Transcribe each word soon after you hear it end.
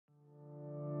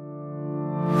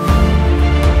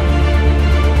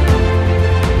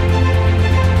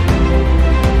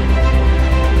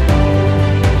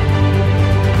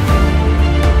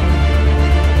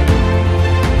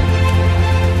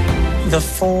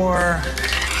4 of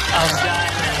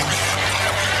diamonds.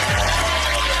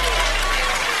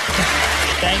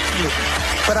 Thank you.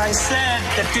 But I said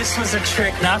that this was a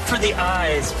trick not for the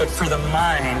eyes, but for the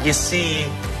mind. You see,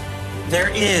 there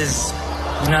is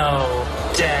no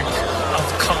deck of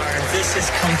cards. This is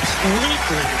completely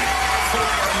for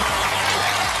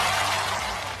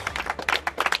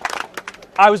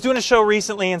I was doing a show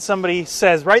recently and somebody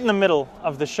says right in the middle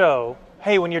of the show,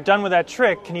 hey, when you're done with that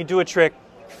trick, can you do a trick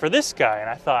for this guy? And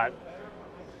I thought,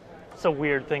 it's a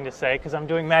weird thing to say because I'm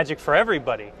doing magic for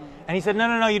everybody. And he said,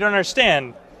 no, you don't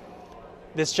understand.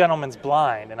 This gentleman's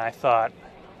blind. And I thought,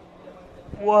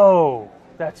 whoa,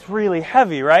 that's really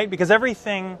heavy, right? Because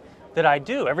everything that I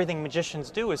do, everything magicians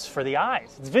do is for the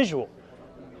eyes. It's visual.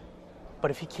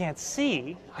 But if he can't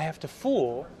see, I have to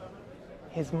fool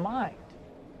his mind.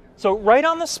 So right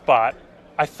on the spot,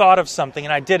 I thought of something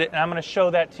and I did it, and I'm going to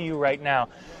show that to you right now.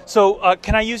 So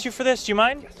can I use you for this? Do you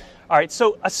mind? Yes. All right,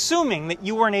 so assuming that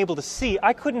you weren't able to see,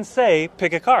 I couldn't say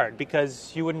pick a card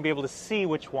because you wouldn't be able to see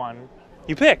which one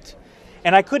you picked.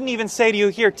 And I couldn't even say to you,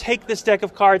 here, take this deck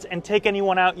of cards and take any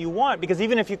one out you want, because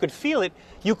even if you could feel it,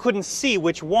 you couldn't see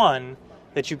which one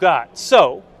that you got.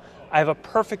 So I have a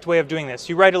perfect way of doing this.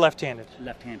 You right or left-handed?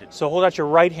 Left-handed. So hold out your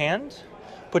right hand,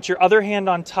 put your other hand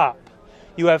on top.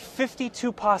 You have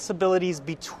 52 possibilities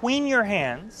between your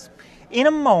hands. In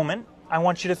a moment, I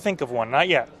want you to think of one. Not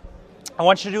yet. I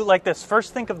want you to do it like this.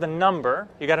 First, think of the number.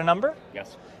 You got a number?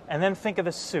 Yes. And then think of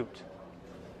the suit.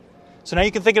 So now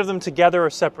you can think of them together or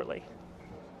separately.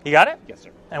 You got it? Yes,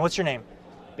 sir. And what's your name?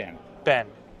 Ben. Ben.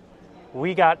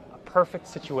 We got a perfect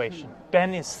situation.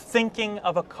 Ben is thinking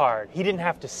of a card. He didn't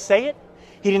have to say it.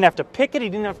 He didn't have to pick it. He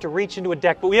didn't have to reach into a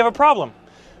deck. But we have a problem.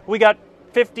 We got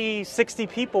 50, 60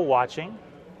 people watching.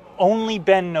 Only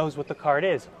Ben knows what the card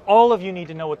is. All of you need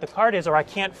to know what the card is, or I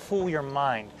can't fool your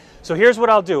mind. So here's what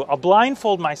I'll do. I'll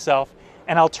blindfold myself,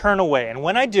 and I'll turn away. And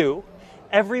when I do,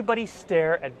 everybody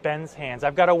stare at Ben's hands.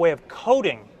 I've got a way of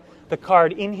coding the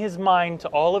card in his mind to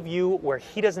all of you where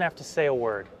he doesn't have to say a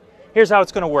word. Here's how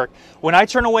it's going to work. When I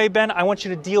turn away, Ben, I want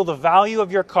you to deal the value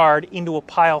of your card into a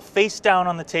pile face down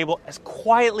on the table as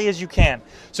quietly as you can.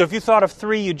 So if you thought of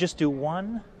 3, you just do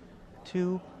 1,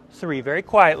 2, 3, very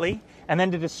quietly. And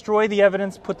then to destroy the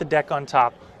evidence, put the deck on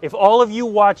top. If all of you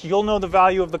watch, you'll know the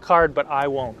value of the card, but I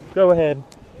won't. Go ahead.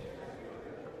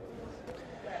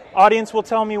 Audience will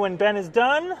tell me when Ben is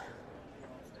done.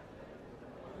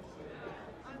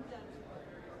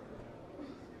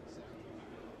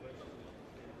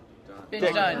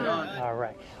 Ben's done. All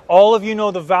right. All of you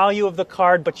know the value of the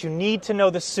card, but you need to know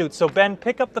the suit. So Ben,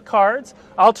 pick up the cards.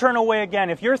 I'll turn away again.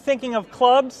 If you're thinking of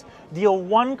clubs, deal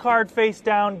 1 card face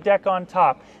down, deck on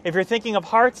top. If you're thinking of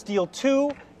hearts, deal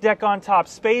 2, deck on top.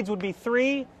 Spades would be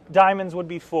 3, diamonds would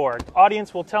be 4.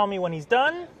 Audience will tell me when he's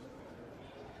done.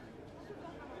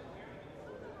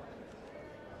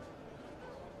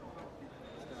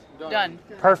 Done.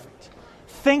 Perfect.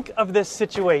 Think of this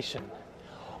situation.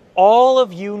 All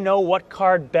of you know what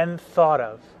card Ben thought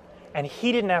of, and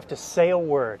he didn't have to say a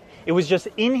word. It was just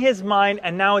in his mind,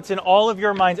 and now it's in all of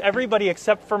your minds, everybody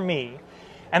except for me.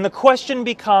 And the question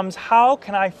becomes, how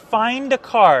can I find a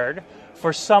card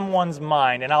for someone's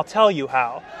mind? And I'll tell you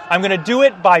how. I'm going to do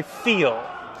it by feel.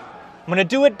 I'm going to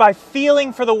do it by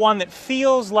feeling for the one that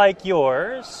feels like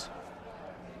yours.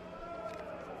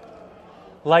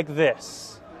 Like this.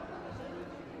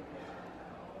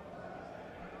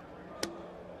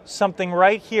 Something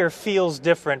right here feels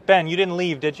different. Ben, you didn't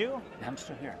leave, did you? I'm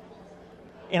still here.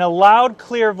 In a loud,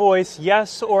 clear voice,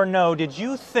 yes or no, did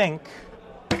you think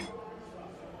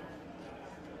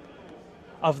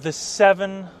of the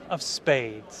 7 of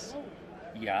spades?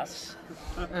 Yes.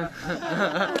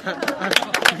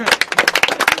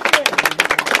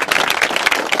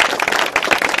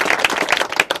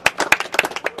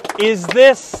 Is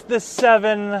this the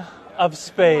 7 of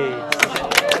spades?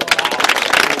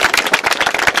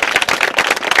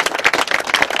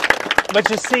 But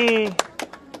you see,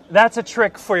 that's a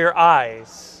trick for your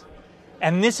eyes.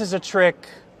 And this is a trick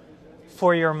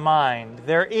for your mind.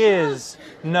 There is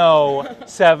no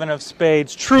 7 of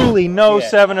spades. Truly no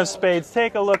 7 of spades.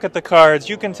 Take a look at the cards.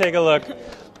 You can take a look.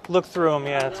 Look through them.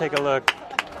 Yeah, take a look. I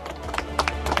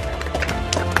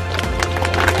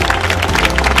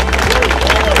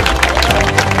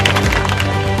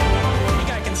think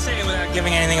I can say without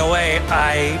giving anything away,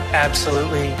 I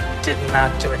absolutely did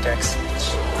not do a deck switch.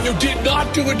 You did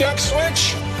not do a deck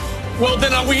switch? Well,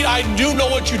 then I do know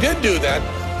what you did do then.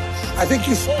 I think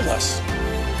you fooled us.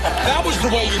 That was the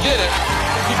way you did it.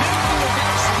 If you didn't